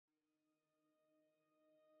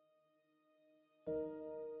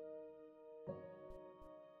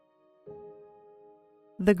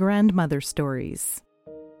The Grandmother Stories.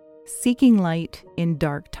 Seeking Light in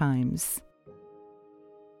Dark Times.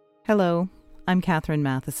 Hello, I'm Catherine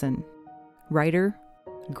Matheson, writer,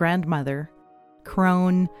 grandmother,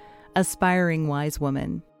 crone, aspiring wise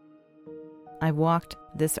woman. I've walked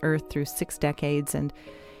this earth through 6 decades, and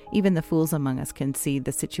even the fools among us can see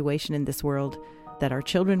the situation in this world that our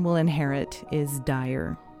children will inherit is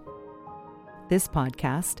dire. This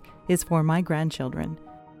podcast is for my grandchildren,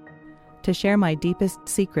 to share my deepest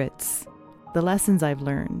secrets, the lessons I've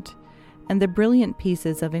learned, and the brilliant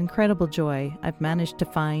pieces of incredible joy I've managed to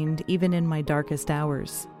find even in my darkest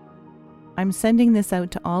hours. I'm sending this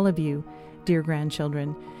out to all of you, dear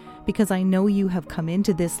grandchildren, because I know you have come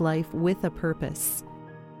into this life with a purpose,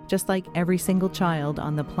 just like every single child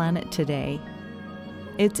on the planet today.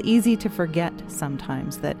 It's easy to forget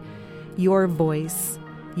sometimes that your voice,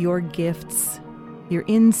 your gifts, your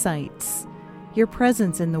insights, your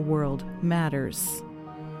presence in the world matters.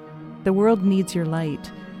 The world needs your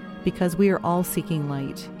light because we are all seeking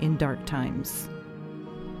light in dark times.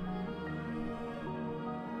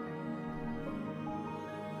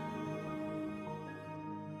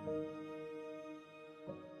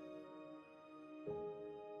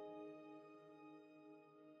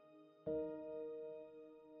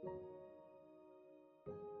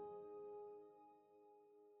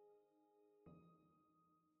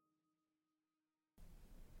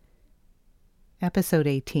 Episode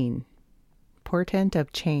 18, Portent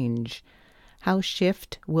of Change, How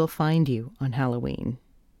Shift Will Find You on Halloween.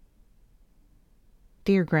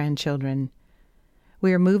 Dear grandchildren,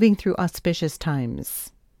 we are moving through auspicious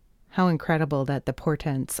times. How incredible that the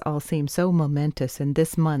portents all seem so momentous in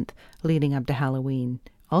this month leading up to Halloween,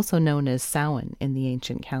 also known as Samhain in the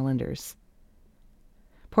ancient calendars.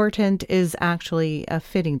 Portent is actually a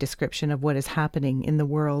fitting description of what is happening in the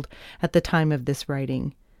world at the time of this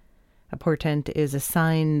writing. A portent is a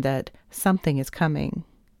sign that something is coming,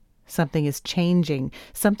 something is changing,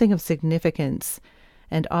 something of significance,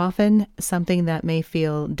 and often something that may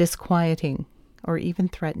feel disquieting or even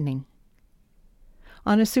threatening.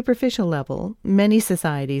 On a superficial level, many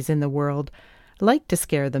societies in the world like to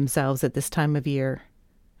scare themselves at this time of year,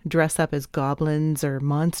 dress up as goblins or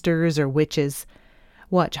monsters or witches,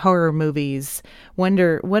 watch horror movies,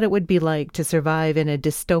 wonder what it would be like to survive in a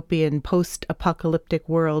dystopian post-apocalyptic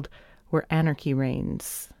world where anarchy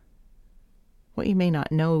reigns. What you may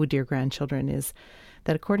not know, dear grandchildren, is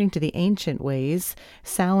that according to the ancient ways,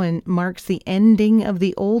 Samhain marks the ending of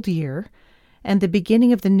the old year and the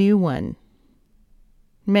beginning of the new one.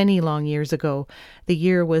 Many long years ago, the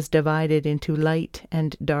year was divided into light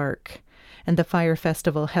and dark, and the fire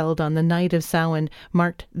festival held on the night of Samhain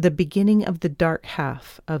marked the beginning of the dark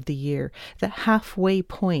half of the year, the halfway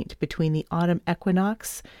point between the autumn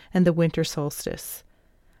equinox and the winter solstice,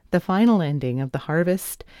 the final ending of the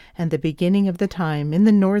harvest and the beginning of the time in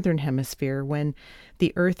the northern hemisphere when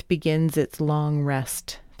the earth begins its long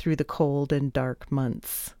rest through the cold and dark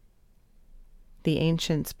months. The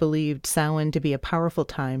ancients believed Samhain to be a powerful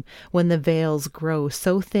time when the veils grow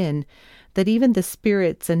so thin that even the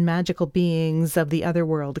spirits and magical beings of the other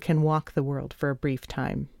world can walk the world for a brief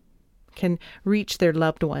time, can reach their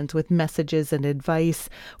loved ones with messages and advice,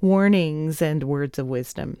 warnings and words of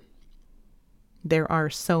wisdom. There are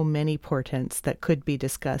so many portents that could be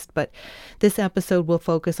discussed, but this episode will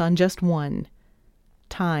focus on just one: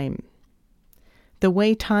 time. The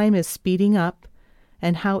way time is speeding up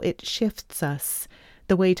and how it shifts us,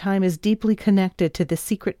 the way time is deeply connected to the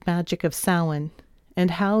secret magic of Samhain, and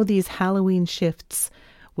how these Halloween shifts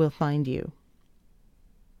will find you.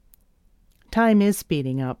 Time is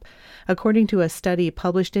speeding up. According to a study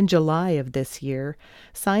published in July of this year,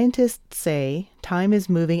 scientists say time is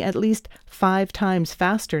moving at least 5 times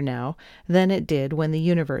faster now than it did when the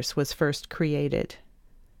universe was first created.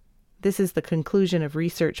 This is the conclusion of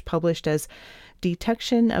research published as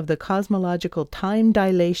Detection of the Cosmological Time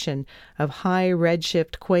Dilation of High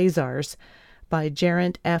Redshift Quasars by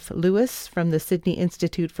Geraint F. Lewis from the Sydney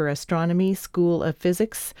Institute for Astronomy School of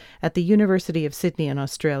Physics at the University of Sydney in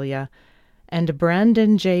Australia, and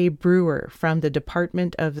Brandon J. Brewer from the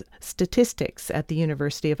Department of Statistics at the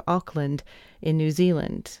University of Auckland in New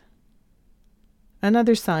Zealand.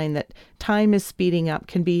 Another sign that time is speeding up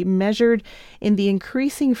can be measured in the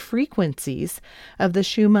increasing frequencies of the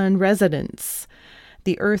Schumann resonance,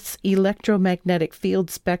 the Earth's electromagnetic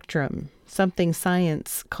field spectrum, something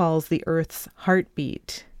science calls the Earth's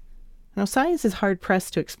heartbeat. Now, science is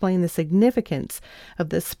hard-pressed to explain the significance of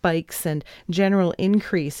the spikes and general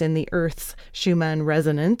increase in the Earth's Schumann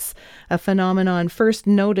resonance, a phenomenon first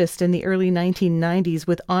noticed in the early 1990s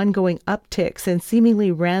with ongoing upticks and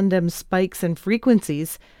seemingly random spikes and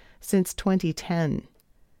frequencies since 2010.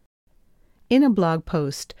 In a blog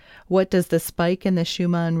post, "What does the spike in the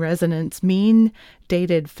Schumann resonance mean?"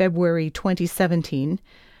 dated February 2017,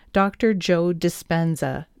 Dr. Joe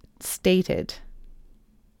Dispenza stated,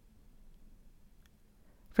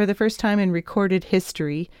 "For the first time in recorded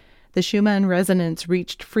history, the Schumann resonance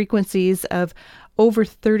reached frequencies of over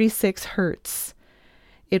 36 hertz.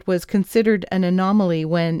 It was considered an anomaly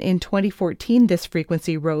when, in 2014, this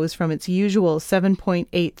frequency rose from its usual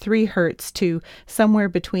 7.83 hertz to somewhere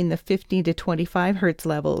between the 50 to 25 hertz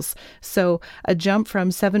levels. So a jump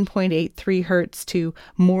from 7.83 hertz to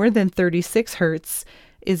more than 36 hertz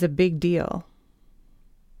is a big deal.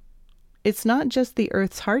 It's not just the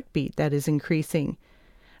Earth's heartbeat that is increasing.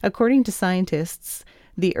 According to scientists,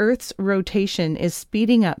 the Earth's rotation is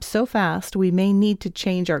speeding up so fast we may need to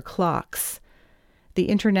change our clocks. The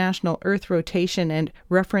International Earth Rotation and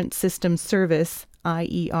Reference System Service,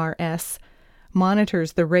 IERS,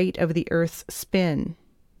 monitors the rate of the Earth's spin.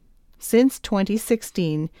 Since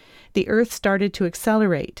 2016, the Earth started to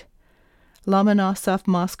accelerate. Lomonosov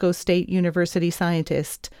Moscow State University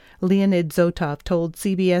scientist Leonid Zotov told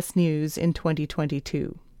CBS News in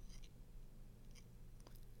 2022.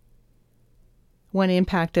 One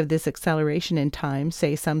impact of this acceleration in time,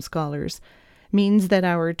 say some scholars, means that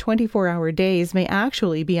our 24-hour days may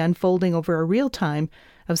actually be unfolding over a real time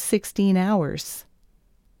of 16 hours.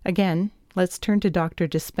 Again, let's turn to Dr.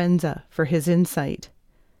 Dispenza for his insight.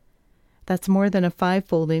 That's more than a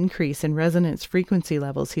 5-fold increase in resonance frequency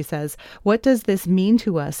levels, he says. What does this mean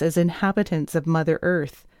to us as inhabitants of Mother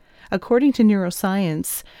Earth? According to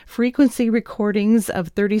neuroscience, frequency recordings of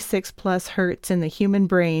 36 plus hertz in the human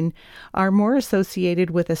brain are more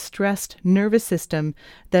associated with a stressed nervous system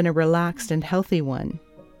than a relaxed and healthy one.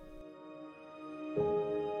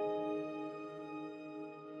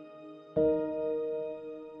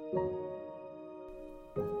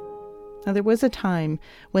 Now, there was a time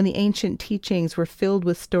when the ancient teachings were filled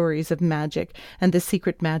with stories of magic and the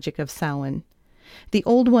secret magic of Samhain. The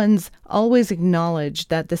old ones always acknowledged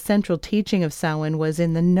that the central teaching of Samhain was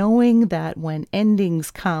in the knowing that when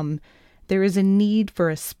endings come, there is a need for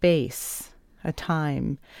a space, a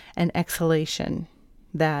time, an exhalation,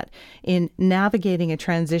 that in navigating a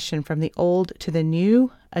transition from the old to the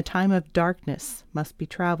new, a time of darkness must be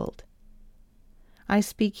traveled. I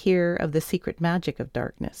speak here of the secret magic of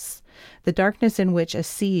darkness, the darkness in which a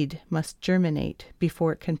seed must germinate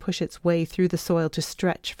before it can push its way through the soil to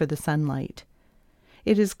stretch for the sunlight.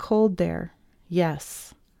 It is cold there,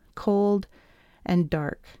 yes, cold and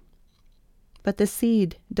dark. But the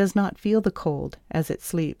seed does not feel the cold as it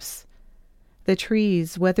sleeps. The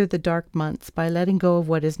trees weather the dark months by letting go of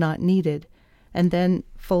what is not needed and then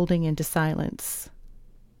folding into silence.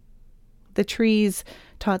 The trees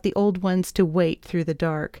taught the old ones to wait through the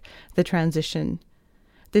dark, the transition.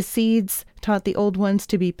 The seeds taught the old ones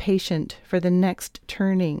to be patient for the next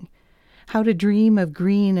turning, how to dream of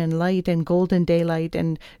green and light and golden daylight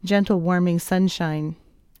and gentle warming sunshine,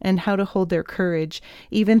 and how to hold their courage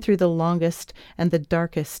even through the longest and the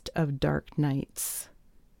darkest of dark nights.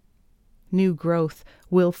 New growth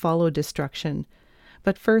will follow destruction,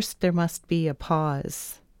 but first there must be a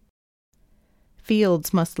pause.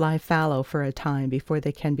 Fields must lie fallow for a time before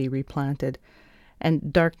they can be replanted,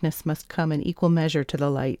 and darkness must come in equal measure to the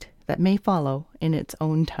light that may follow in its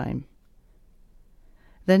own time.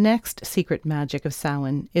 The next secret magic of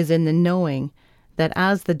Samhain is in the knowing that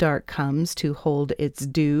as the dark comes to hold its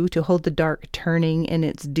due, to hold the dark turning in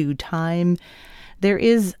its due time, there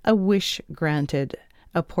is a wish granted,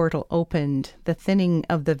 a portal opened, the thinning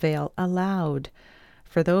of the veil allowed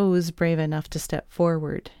for those brave enough to step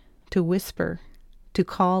forward, to whisper, to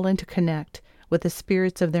call and to connect with the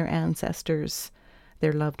spirits of their ancestors,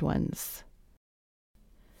 their loved ones.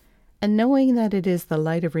 And knowing that it is the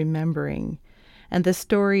light of remembering and the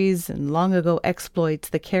stories and long-ago exploits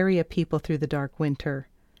that carry a people through the dark winter.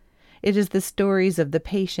 It is the stories of the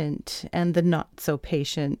patient and the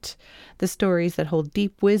not-so-patient, the stories that hold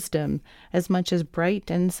deep wisdom as much as bright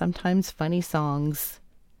and sometimes funny songs.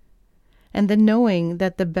 And the knowing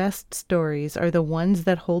that the best stories are the ones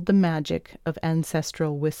that hold the magic of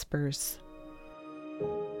ancestral whispers.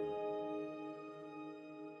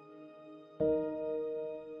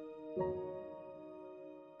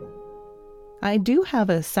 I do have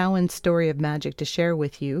a Samhain story of magic to share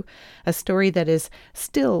with you, a story that is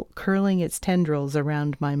still curling its tendrils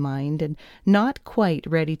around my mind and not quite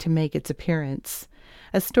ready to make its appearance.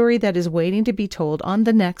 a story that is waiting to be told on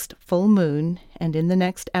the next full moon and in the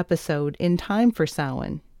next episode in time for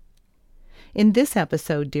Samhain. In this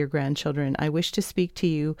episode, dear grandchildren, I wish to speak to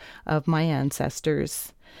you of my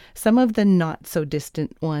ancestors, some of the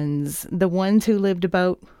not-so-distant ones, the ones who lived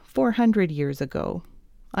about 400 years ago.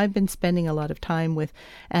 I've been spending a lot of time with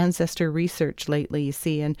ancestor research lately, you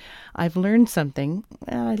see, and I've learned something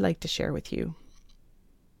I'd like to share with you.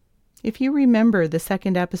 If you remember the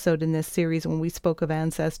second episode in this series when we spoke of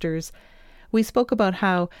ancestors, we spoke about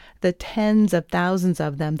how the tens of thousands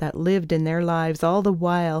of them that lived in their lives all the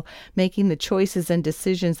while making the choices and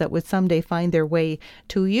decisions that would someday find their way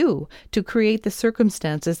to you to create the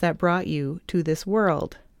circumstances that brought you to this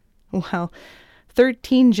world. Well,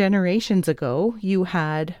 13 generations ago, you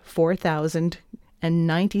had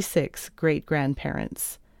 4,096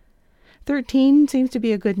 great-grandparents. 13 seems to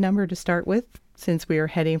be a good number to start with, since we are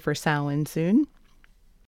heading for Samhain soon.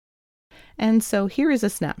 And so here is a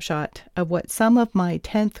snapshot of what some of my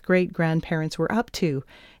 10th great-grandparents were up to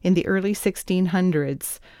in the early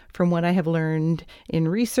 1600s, from what I have learned in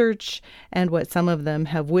research and what some of them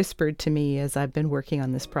have whispered to me as I've been working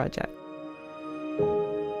on this project.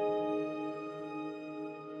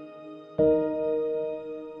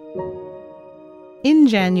 In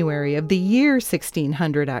January of the year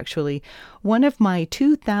 1600, actually, one of my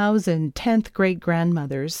 2010th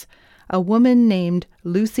great-grandmothers, a woman named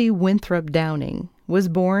Lucy Winthrop Downing, was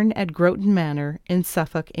born at Groton Manor in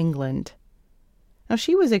Suffolk, England. Now,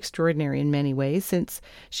 she was extraordinary in many ways, since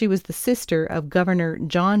she was the sister of Governor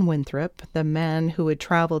John Winthrop, the man who had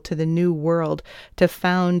traveled to the New World to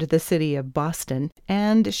found the city of Boston,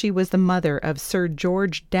 and she was the mother of Sir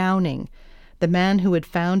George Downing, the man who had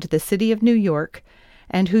found the city of New York,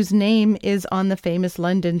 and whose name is on the famous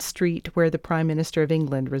London street where the Prime Minister of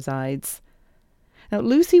England resides. Now,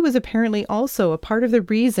 Lucy was apparently also a part of the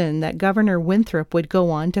reason that Governor Winthrop would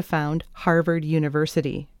go on to found Harvard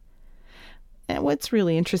University. And what's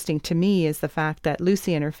really interesting to me is the fact that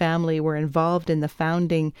Lucy and her family were involved in the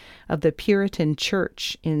founding of the Puritan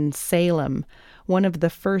Church in Salem, one of the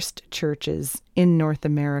first churches in North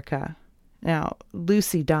America. Now,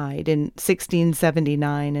 Lucy died in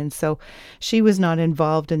 1679, and so she was not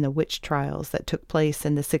involved in the witch trials that took place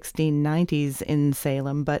in the 1690s in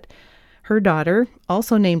Salem, but her daughter,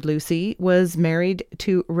 also named Lucy, was married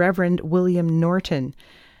to Reverend William Norton,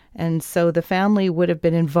 and so the family would have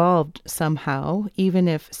been involved somehow, even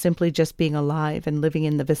if simply just being alive and living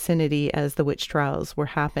in the vicinity as the witch trials were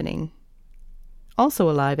happening. Also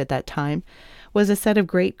alive at that time was a set of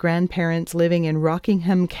great-grandparents living in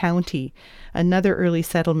Rockingham County, another early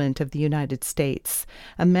settlement of the United States,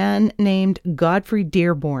 a man named Godfrey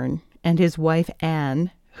Dearborn and his wife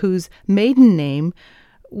Anne, whose maiden name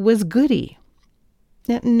was Goody.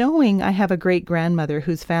 Now, knowing I have a great-grandmother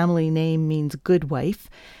whose family name means good wife,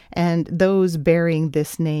 and those bearing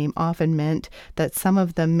this name often meant that some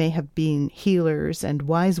of them may have been healers and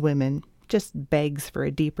wise women, just begs for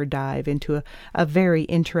a deeper dive into a very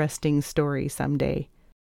interesting story someday.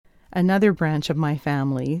 Another branch of my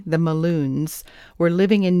family, the Maloons, were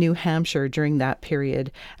living in New Hampshire during that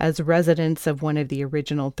period as residents of one of the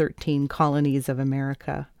original 13 colonies of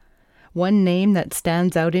America. One name that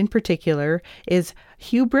stands out in particular is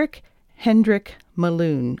Hubric Hendrick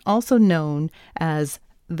Maloon, also known as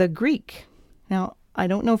the Greek. Now, I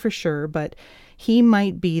don't know for sure, but he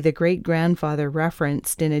might be the great-grandfather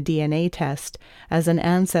referenced in a DNA test as an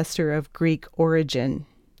ancestor of Greek origin.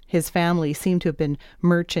 His family seemed to have been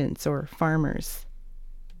merchants or farmers.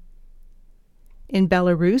 In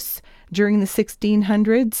Belarus, during the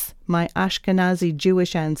 1600s, my Ashkenazi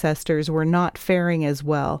Jewish ancestors were not faring as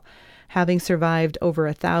well, having survived over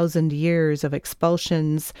 1,000 years of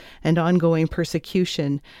expulsions and ongoing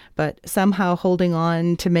persecution, but somehow holding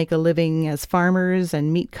on to make a living as farmers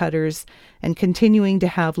and meat cutters and continuing to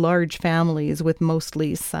have large families with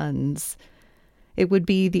mostly sons. It would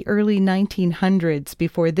be the early 1900s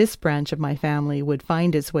before this branch of my family would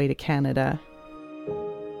find its way to Canada.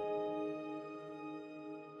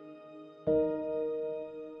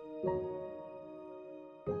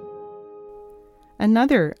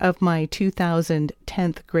 Another of my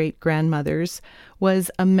 2010th great-grandmothers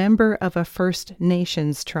was a member of a First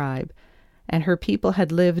Nations tribe, and her people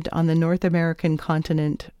had lived on the North American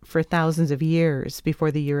continent for thousands of years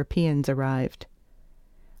before the Europeans arrived.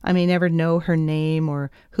 I may never know her name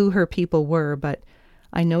or who her people were, but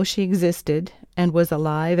I know she existed and was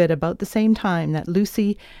alive at about the same time that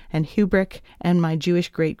Lucy and Hubric and my Jewish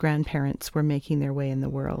great-grandparents were making their way in the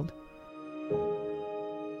world.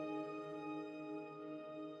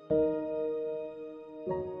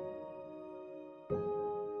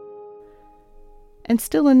 And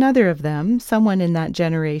still another of them, someone in that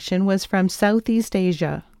generation, was from Southeast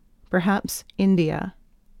Asia, perhaps India.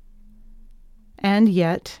 And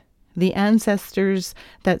yet, the ancestors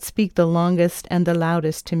that speak the longest and the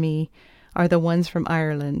loudest to me are the ones from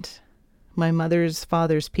Ireland. My mother's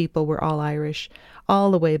father's people were all Irish,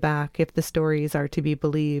 all the way back, if the stories are to be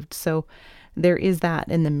believed. So there is that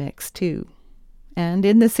in the mix, too. And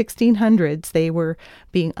in the 1600s, they were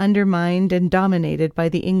being undermined and dominated by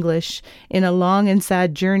the English in a long and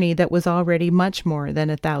sad journey that was already much more than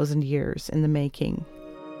 1,000 years in the making.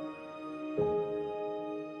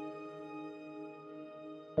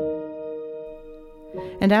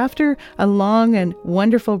 And after a long and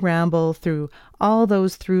wonderful ramble through all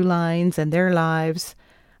those through lines and their lives,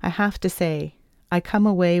 I have to say, I come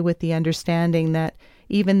away with the understanding that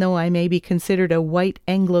even though I may be considered a white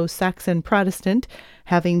Anglo-Saxon Protestant,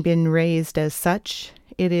 having been raised as such,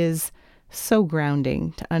 it is so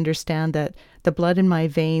grounding to understand that the blood in my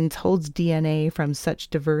veins holds DNA from such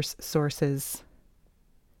diverse sources.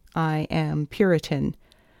 I am Puritan.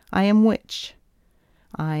 I am witch.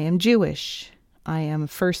 I am Jewish. I am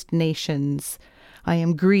First Nations. I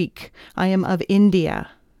am Greek. I am of India.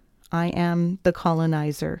 I am the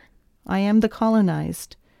colonizer. I am the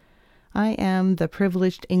colonized. I am the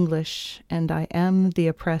privileged English, and I am the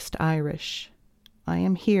oppressed Irish. I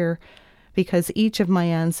am here because each of my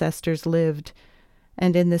ancestors lived,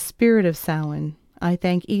 and in the spirit of Samhain, I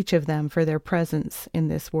thank each of them for their presence in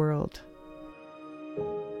this world.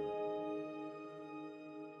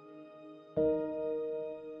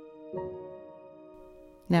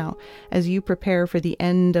 Now, as you prepare for the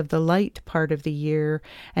end of the light part of the year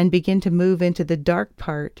and begin to move into the dark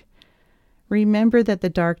part, remember that the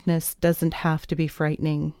darkness doesn't have to be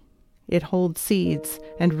frightening. It holds seeds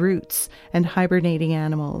and roots and hibernating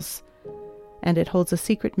animals, and it holds a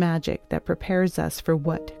secret magic that prepares us for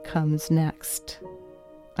what comes next.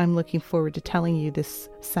 I'm looking forward to telling you this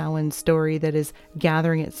Samhain story that is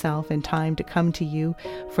gathering itself in time to come to you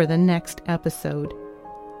for the next episode.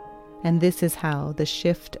 And this is how the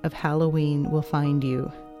shift of Halloween will find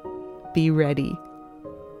you. Be ready.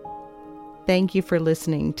 Thank you for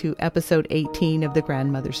listening to episode 18 of the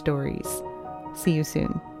Grandmother Stories. See you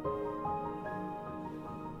soon.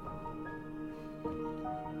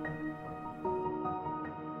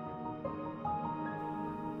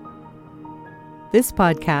 This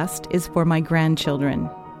podcast is for my grandchildren,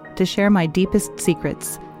 to share my deepest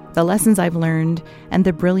secrets, the lessons I've learned, and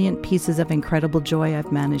the brilliant pieces of incredible joy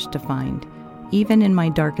I've managed to find, even in my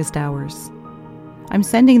darkest hours. I'm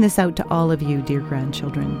sending this out to all of you, dear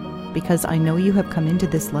grandchildren, because I know you have come into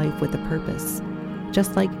this life with a purpose,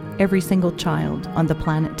 just like every single child on the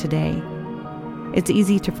planet today. It's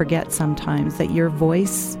easy to forget sometimes that your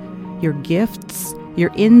voice, your gifts,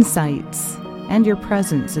 your insights, and your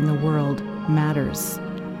presence in the world matters.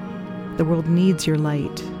 The world needs your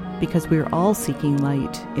light because we are all seeking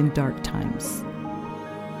light in dark times.